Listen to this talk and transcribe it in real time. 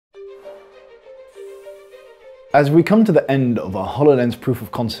As we come to the end of our HoloLens proof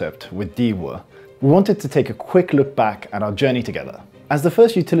of concept with DEWA, we wanted to take a quick look back at our journey together. As the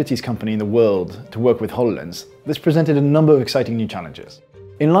first utilities company in the world to work with HoloLens, this presented a number of exciting new challenges.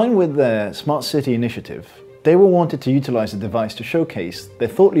 In line with their Smart City initiative, DEWA wanted to utilize the device to showcase their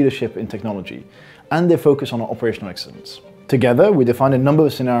thought leadership in technology and their focus on operational excellence. Together, we defined a number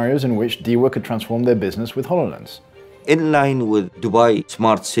of scenarios in which DEWA could transform their business with HoloLens. In line with Dubai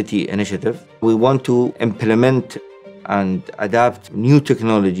Smart City initiative, we want to implement and adapt new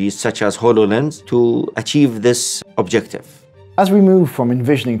technologies such as HoloLens to achieve this objective. As we move from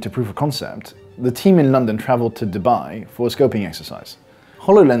envisioning to proof of concept, the team in London traveled to Dubai for a scoping exercise.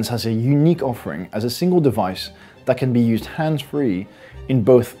 HoloLens has a unique offering as a single device that can be used hands-free in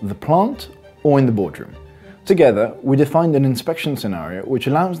both the plant or in the boardroom. Together, we defined an inspection scenario which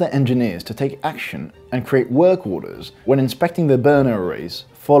allows the engineers to take action and create work orders when inspecting the burner arrays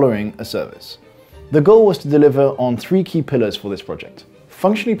following a service. The goal was to deliver on three key pillars for this project: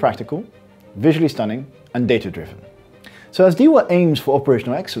 functionally practical, visually stunning, and data-driven. So as DEWA aims for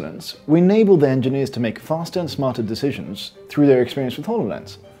operational excellence, we enable the engineers to make faster and smarter decisions through their experience with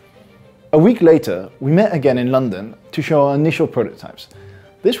HoloLens. A week later, we met again in London to show our initial prototypes.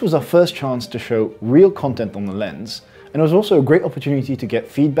 This was our first chance to show real content on the lens, and it was also a great opportunity to get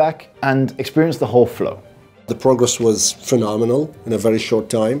feedback and experience the whole flow. The progress was phenomenal in a very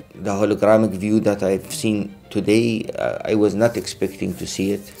short time. The holographic view that I've seen today, I was not expecting to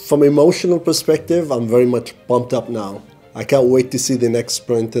see it. From an emotional perspective, I'm very much pumped up now. I can't wait to see the next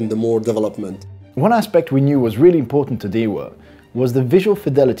sprint and the more development. One aspect we knew was really important to DEWA was the visual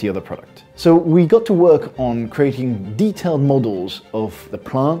fidelity of the product. So we got to work on creating detailed models of the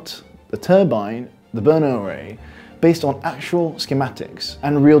plant, the turbine, the burner array, based on actual schematics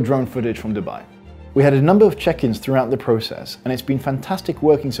and real drone footage from Dubai. We had a number of check-ins throughout the process, and it's been fantastic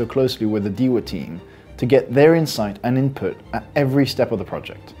working so closely with the DEWA team to get their insight and input at every step of the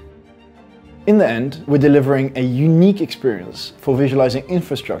project. In the end, we're delivering a unique experience for visualizing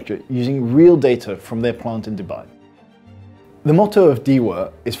infrastructure using real data from their plant in Dubai. The motto of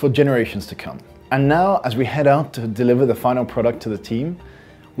DEWA is for generations to come. And now, as we head out to deliver the final product to the team,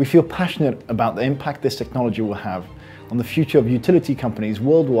 we feel passionate about the impact this technology will have on the future of utility companies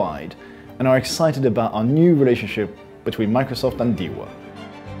worldwide and are excited about our new relationship between Microsoft and DEWA.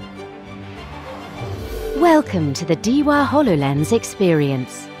 Welcome to the DEWA HoloLens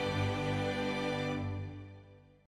experience.